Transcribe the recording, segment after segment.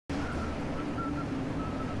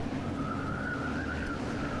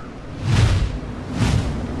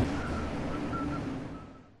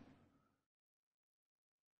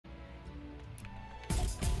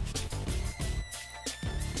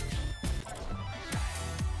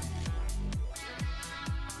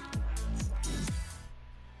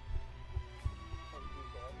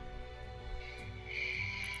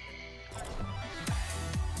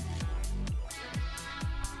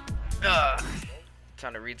Uh,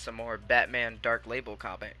 Time to read some more Batman Dark Label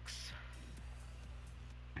comics.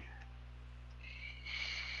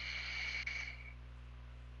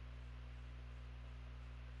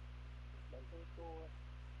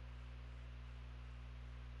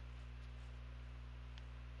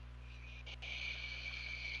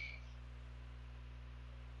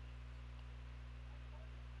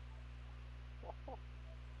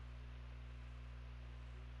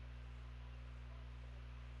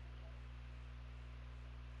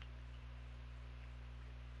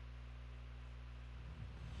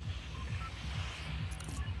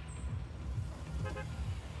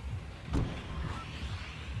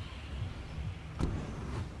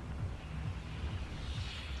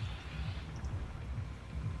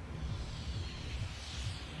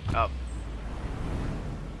 Oh.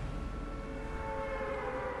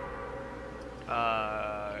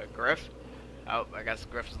 Griff? Oh, I guess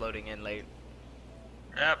Griff's loading in late.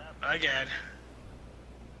 Yep, again.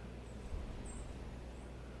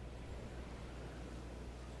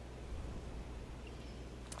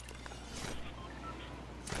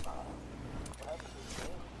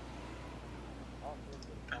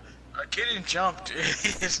 Getting jumped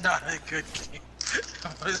is not a good game.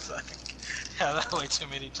 I was like, yeah, that way too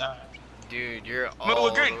many times. Dude, you're I mean, all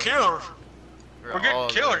we're getting killed. We're getting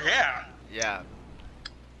killed, yeah. Yeah.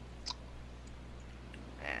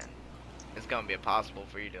 Man, it's gonna be impossible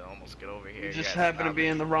for you to almost get over here. You just happen to be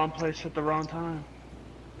in the wrong place at the wrong time.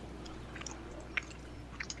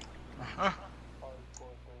 Uh-huh.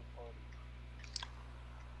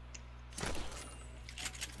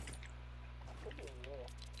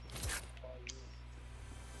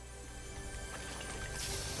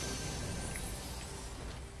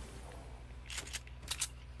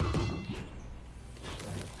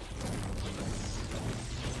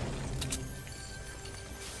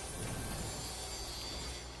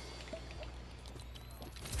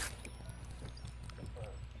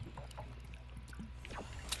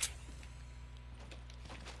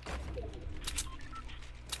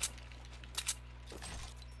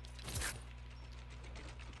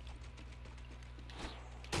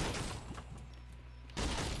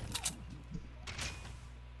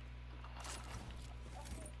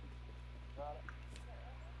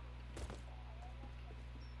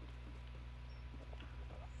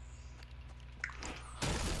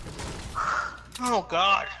 Oh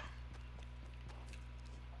god.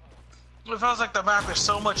 It feels like the map is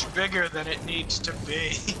so much bigger than it needs to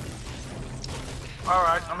be.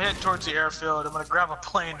 Alright, I'm heading towards the airfield. I'm gonna grab a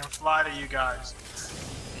plane and fly to you guys.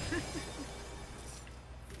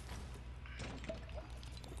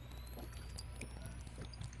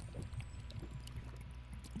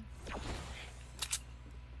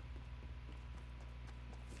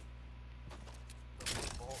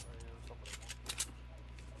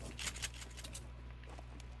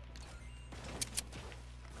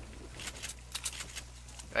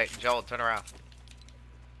 Hey, Joel, turn around.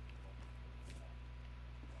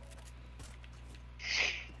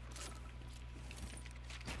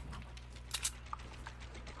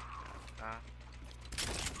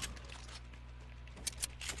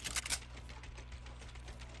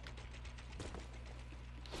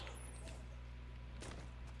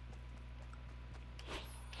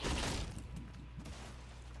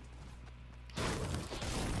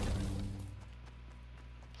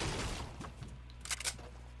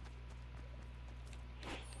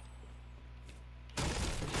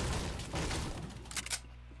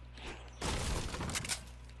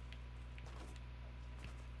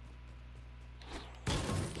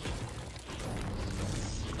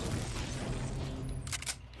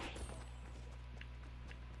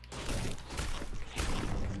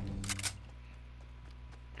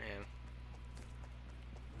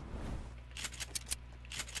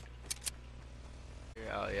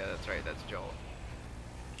 Oh yeah, that's right, that's Joel.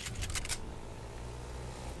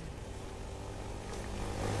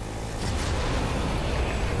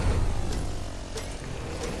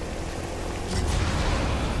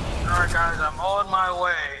 Alright guys, I'm on my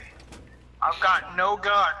way. I've got no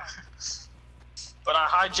gun. But I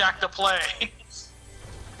hijacked a plane.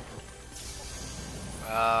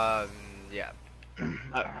 Yeah.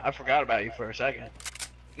 I forgot about you for a second.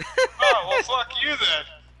 Oh, well fuck you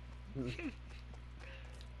then.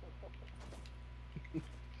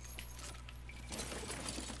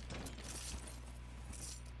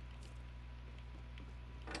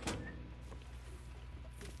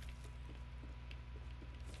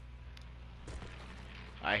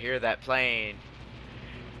 I hear that plane.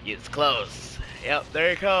 It's close. Yep,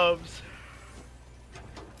 there it comes.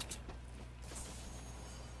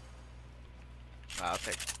 I'll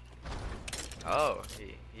take. Oh,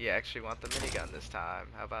 he You actually want the minigun this time.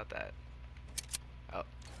 How about that? Oh.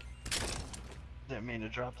 Didn't mean to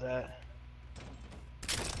drop that.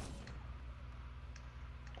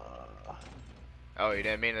 Oh, you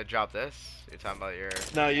didn't mean to drop this? You're talking about your...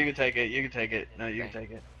 No, you can take it. You can take it. No, you can take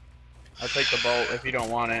it. I'll take the bolt if you don't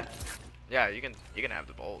want it. Yeah, you can have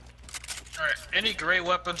the bolt. Alright, any great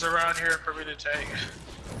weapons around here for me to take?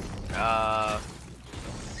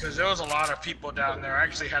 Because there was a lot of people down there. I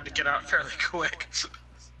actually had to get out fairly quick.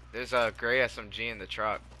 There's a gray SMG in the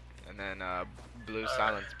truck, and then blue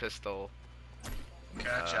silence pistol.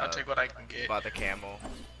 Gotcha, I'll take what I can get. About the camel.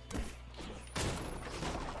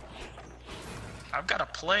 I've got a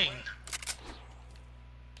plane.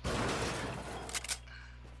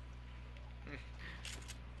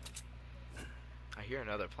 I hear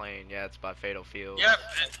another plane. Yeah, it's by Fatal Field. Yep,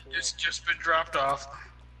 it's just been dropped off.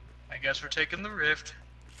 I guess we're taking the rift.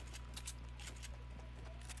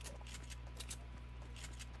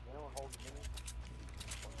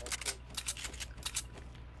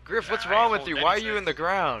 Griff, what's Nah, I wrong ain't with you? holding Why are you anything. in the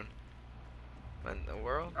ground? What in the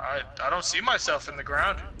world? I don't see myself in the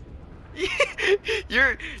ground.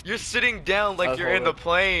 You're sitting down like you're in the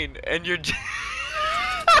plane, and you're.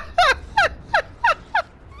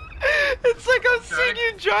 It's like I'm seeing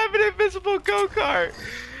you drive an invisible go-kart.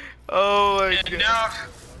 Oh my And god.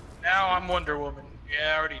 now I'm Wonder Woman.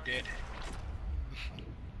 Yeah, I already did.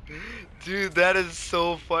 Dude, that is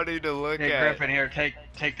so funny to look Hey, at. Griffin, here,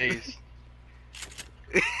 take these.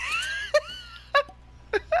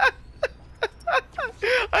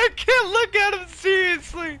 I can't look at him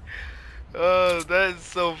seriously. Oh, that is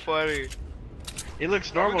so funny. He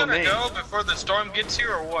looks Are we normal to gonna me. go before the storm gets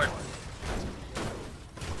here or what?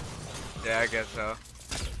 Yeah, I guess so.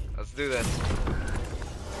 Let's do this.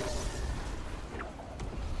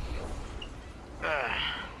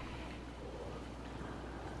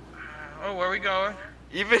 Oh, where are we going?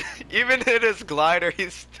 Even in his glider, he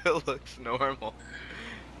still looks normal.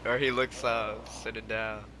 Or he looks sitting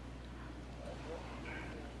down.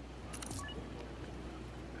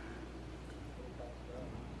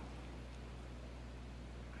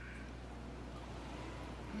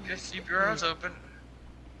 Just keep your eyes open.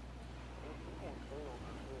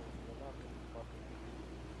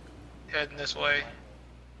 Heading this way.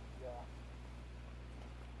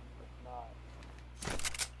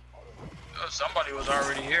 Oh, somebody was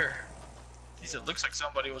already here. He said, looks like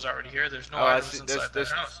somebody was already here. There's no Oh, I items see. inside that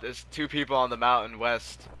house. There's 2 people on the mountain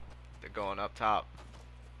west. They're going up top.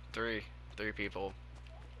 3 people.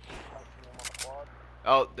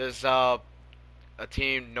 Oh, there's a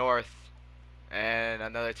team north and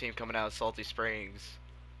another team coming out of Salty Springs.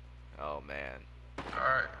 Oh man.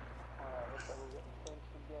 Alright.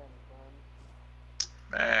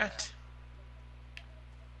 Man.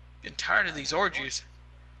 Getting tired of these orgies.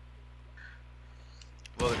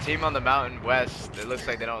 Well, the team on the mountain west, it looks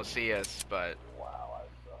like they don't see us, but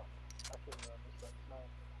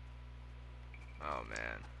oh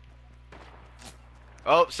man.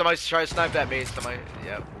 Oh, somebody's trying to snipe at me.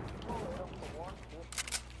 Yep.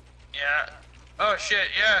 Yeah. Oh shit,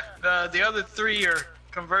 yeah. The other 3 are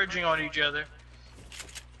converging on each other.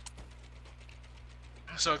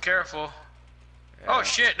 So careful. Yeah. Oh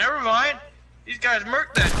shit, never mind. These guys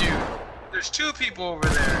murked that dude. There's 2 people over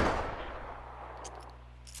there.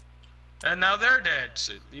 And now they're dead,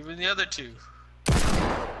 so even the other 2.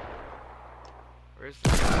 Where's the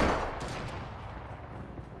guy?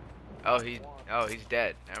 Oh, he's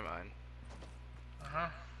dead. Never mind.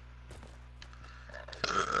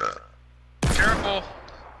 Careful.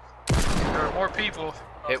 There are more people.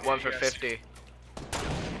 Hit Okay, one for yes. 50.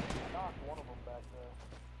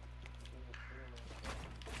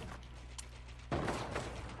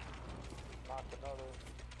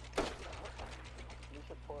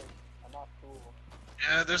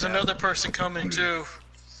 Yeah, there's another person coming too.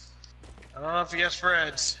 I don't know if he has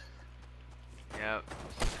friends. Yep.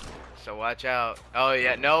 So watch out. Oh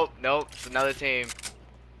yeah, nope. It's another team.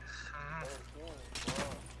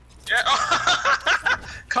 Yeah.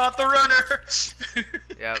 Caught the runner.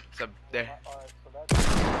 Yep. So there.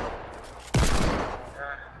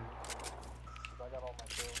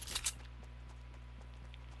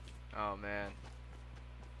 Oh man.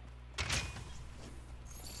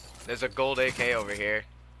 There's a gold AK over here.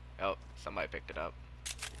 Oh, somebody picked it up.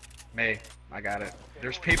 Me, I got it.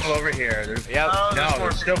 There's people over here. There's Yep. Oh, no, more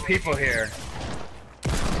there's still people here.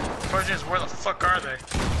 The question is, where the fuck are they?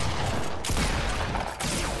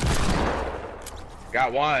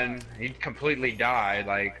 Got one. He completely died.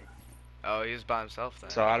 Like, Oh, he was by himself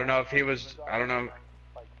then. so I don't know if he was. I don't know.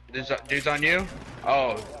 Dude's on you?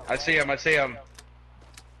 Oh, I see him.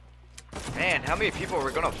 Man, how many people are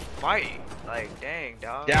we gonna fight? Like, dang,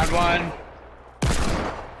 dog. Down one.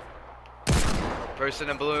 Person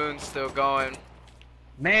in balloon still going.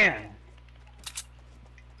 Man.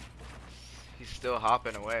 He's still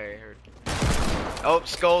hopping away. Oh,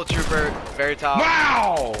 Skull Trooper, very top.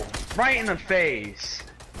 Wow! Right in the face.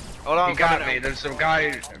 Hold on, He got coming me. in. There's some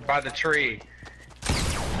guy by the tree.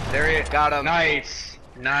 There he is. Got him. Nice.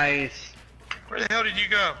 Nice. Where the hell did you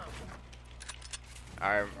go?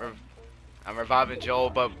 I'm reviving Joel,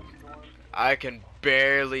 but I can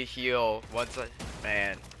barely heal once I...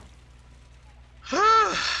 Man.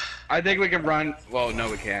 I think we can run. Well, no,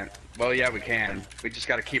 we can't. Well, yeah, we can. We just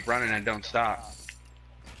gotta keep running and don't stop.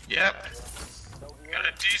 Yep. Got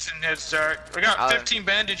a decent head start. I got 15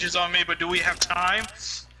 bandages on me, but do we have time?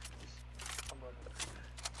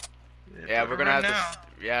 Yeah, we're gonna have now.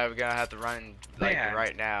 to. Yeah, we're gonna have to run like Man.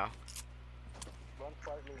 right now.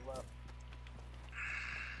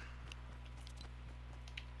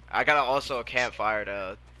 I got also a campfire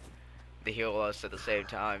to heal us at the same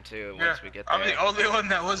time too. Yeah, Once we get there. I'm the only one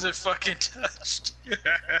that wasn't fucking touched.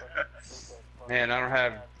 Man, I don't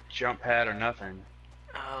have jump pad or nothing.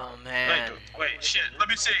 Oh man. Wait, shit. Let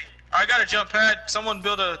me see. I got a jump pad. Someone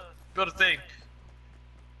build a thing.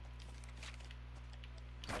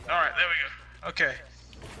 All right, there we go. Okay.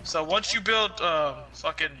 So once you build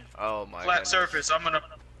fucking Oh my flat goodness. surface, I'm gonna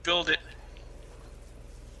build it.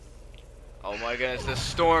 Oh my goodness, this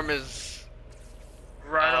storm is.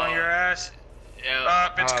 Right on your ass. Yeah.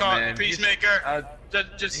 It's Oh, caught. man. Peacemaker.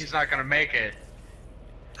 He's Just. not gonna make it.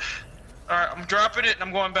 All right, I'm dropping it and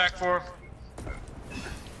I'm going back for him.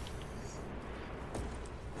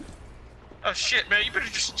 Oh shit, man! You better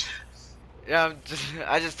just. Yeah,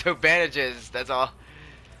 I just took bandages. That's all.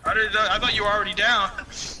 I thought you were already down.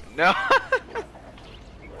 No.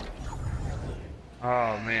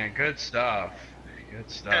 Oh man, good stuff. Good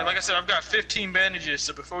stuff. Okay, like I said, I've got 15 bandages.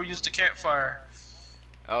 So before we use the campfire.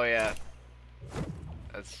 Oh yeah.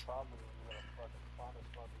 That's.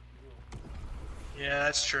 Yeah,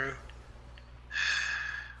 that's true.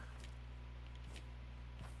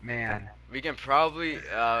 Man. We can probably.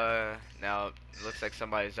 Now it looks like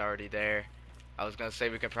somebody's already there. I was gonna say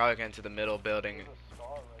we could probably get into the middle building in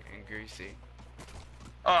Greasy.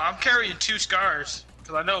 Oh, I'm carrying 2 scars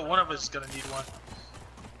because I know one of us is gonna need one.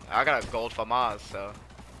 I got a gold FAMAS, so.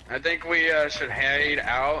 I think we should hide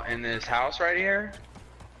out in this house right here.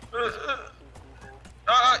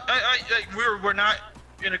 We're not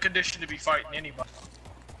in a condition to be fighting anybody.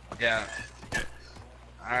 Yeah.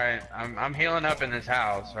 Alright, I'm healing up in this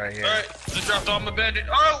house right here. Alright, I dropped all my bandage.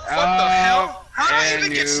 Oh, what the hell? How did I and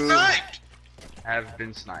even get you- sniped? Have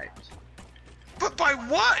been sniped. But by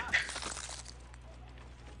what?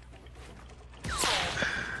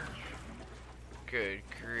 Good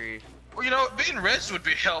grief. Well, you know, being res would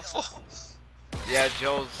be helpful. Yeah,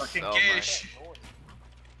 Joel's. Fucking Oh my. gish.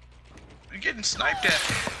 You're getting sniped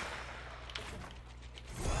at.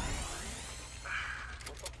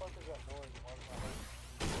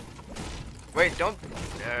 Wait, don't.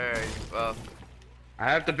 Well. I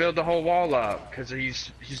have to build the whole wall up because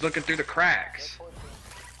he's looking through the cracks.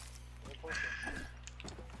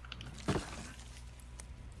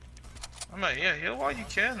 I'm like, yeah, heal while you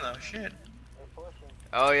can though. Shit.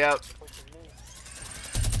 Oh yep.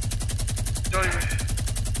 Don't even.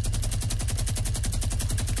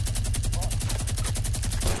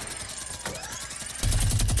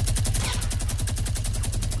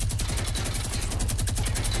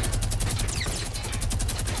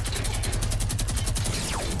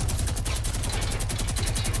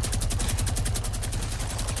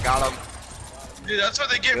 Got him. Dude, that's what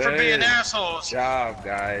they get for Good being assholes. job,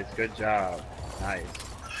 guys. Good job. Nice.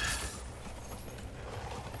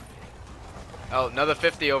 Oh, another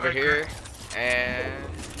 50 over Okay. here, and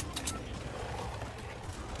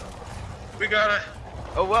We gotta.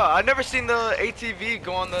 oh wow, I've never seen the ATV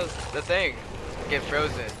go on the thing, get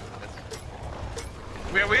frozen.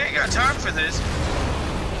 We ain't got time for this.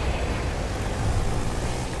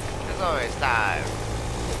 There's always time.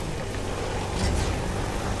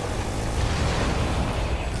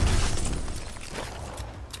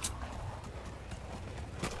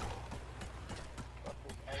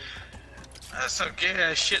 That's some gay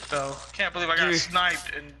ass shit though. Can't believe I got Dude.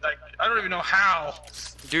 sniped and like I don't even know how.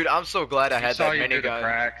 Dude, I'm so glad I had Saw that you through the minigun.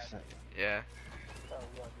 cracks. Yeah.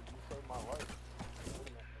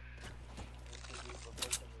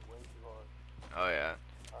 Oh yeah.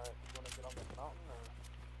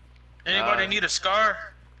 Anybody need a scar?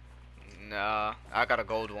 Nah, I got a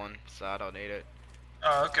gold one, so I don't need it.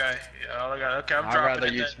 Oh, okay. Yeah, all I got. Okay, I'm I'd dropping rather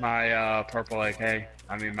it use then. my purple AK.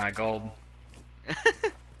 I mean my gold.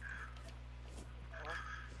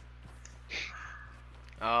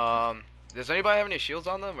 Um, Does anybody have any shields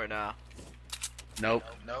on them or no? Nope.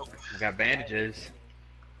 Nope. We got bandages.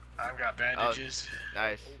 I've got bandages.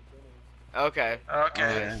 Nice. Okay. Okay. Oh,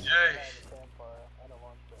 yeah. Yay.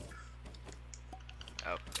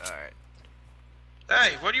 Oh, alright.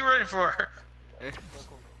 Hey, what are you waiting for?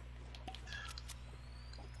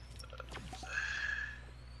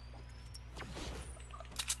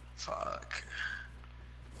 Fuck.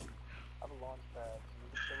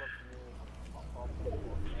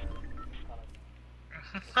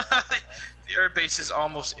 The air base is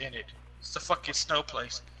almost in it. It's the fucking snow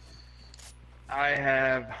place. I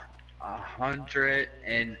have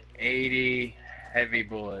 180 heavy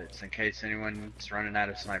bullets in case anyone's running out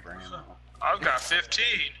of sniper ammo. I've got 15.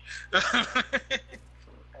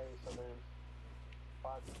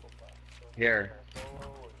 Here.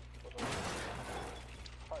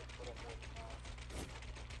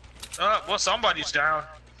 Well, somebody's down.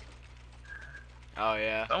 Oh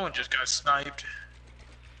yeah. Someone just got sniped.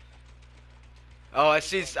 Oh, I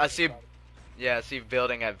see. Yeah, I see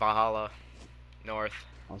building at Valhalla, north.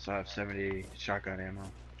 Also have 70 shotgun ammo.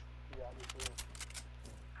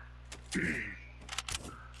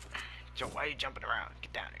 Joe, why are you jumping around?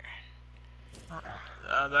 Get down here.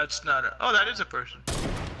 That's not a... Oh, that is a person.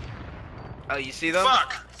 Oh, you see them?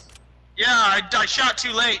 Fuck! Yeah, I shot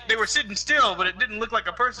too late. They were sitting still, but it didn't look like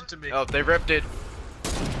a person to me. Oh, they ripped it.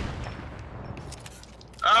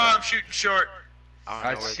 Oh, I'm shooting short.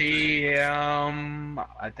 I see him.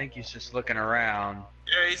 I think he's just looking around.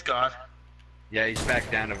 Yeah, he's gone. Yeah, he's back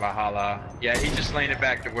down to Valhalla. Yeah, he's just laying it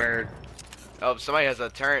back to where... Oh, somebody has a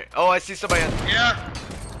turret. Oh, I see somebody. Yeah.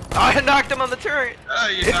 Oh, I knocked him on the turret. Oh,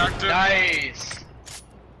 you knocked him. Nice!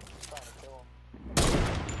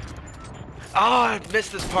 Oh, I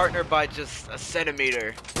missed his partner by just a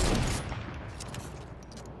centimeter.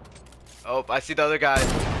 Oh, I see the other guy.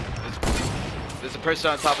 There's a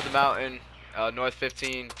person on top of the mountain, north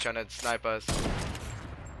 15, trying to snipe us.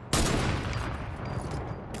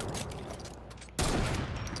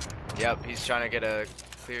 Yep, he's trying to get a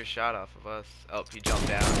clear shot off of us. Oh, he jumped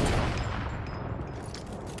down.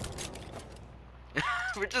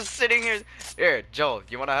 We're just sitting here. Here, Joel,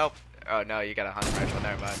 you want to help? Oh no, you got a hunting rifle.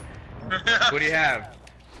 Never mind. What do you have?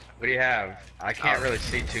 What do you have? I can't really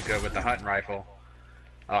see too good with the hunting rifle.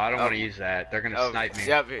 Oh, I don't want to use that. They're gonna snipe me.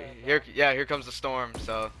 Yep, here comes the storm.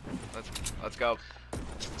 So, let's go.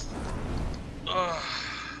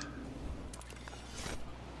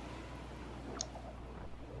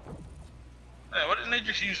 Hey, why didn't they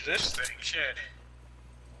just use this thing? Shit.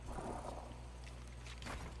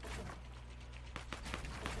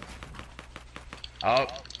 Oh,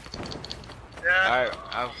 Yeah.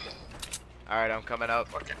 Alright, I'm coming up.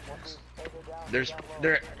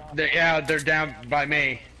 they're down by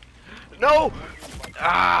me. No!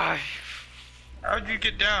 Ah! How'd you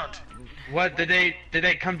get downed? What did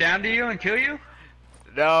they come down to you and kill you?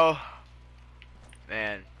 No.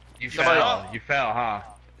 Man. You Somebody- fell. You fell, huh?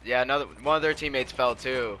 Yeah, one of their teammates fell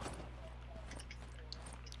too.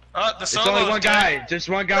 The It's solo's only one dead. guy. Just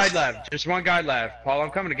one guy left. Just one guy left. Paul, I'm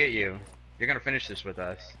coming to get you. You're gonna finish this with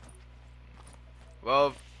us.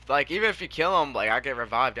 Well, like, even if you kill him, like, I get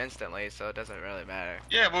revived instantly, so it doesn't really matter.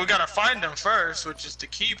 Yeah, but we gotta find him first, which is the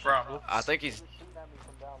key problem. I think he's...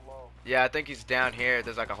 Yeah, I think he's down here.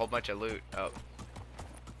 There's, like, a whole bunch of loot. Oh.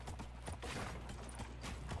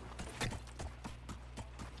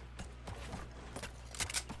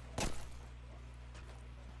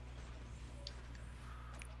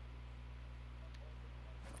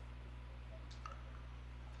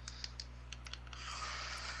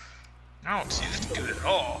 I don't see this dude at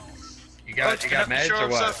all. You got meds show or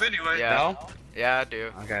what? himself anyway. Yeah. No? Yeah, I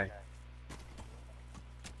do. Okay.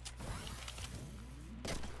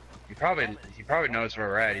 He probably knows where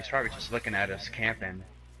we're at. He's probably just looking at us camping,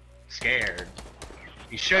 scared.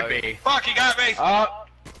 He should Oh, be. Fuck, he got me. Oh,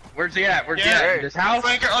 where's he at? Where's he Yeah. at? This house?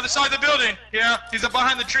 Flanker, other side of the building. Yeah, he's up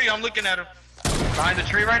behind the tree. I'm looking at him. Behind the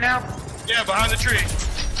tree right now? Yeah, behind the tree.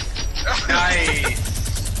 Nice.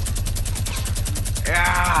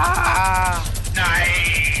 Yeah!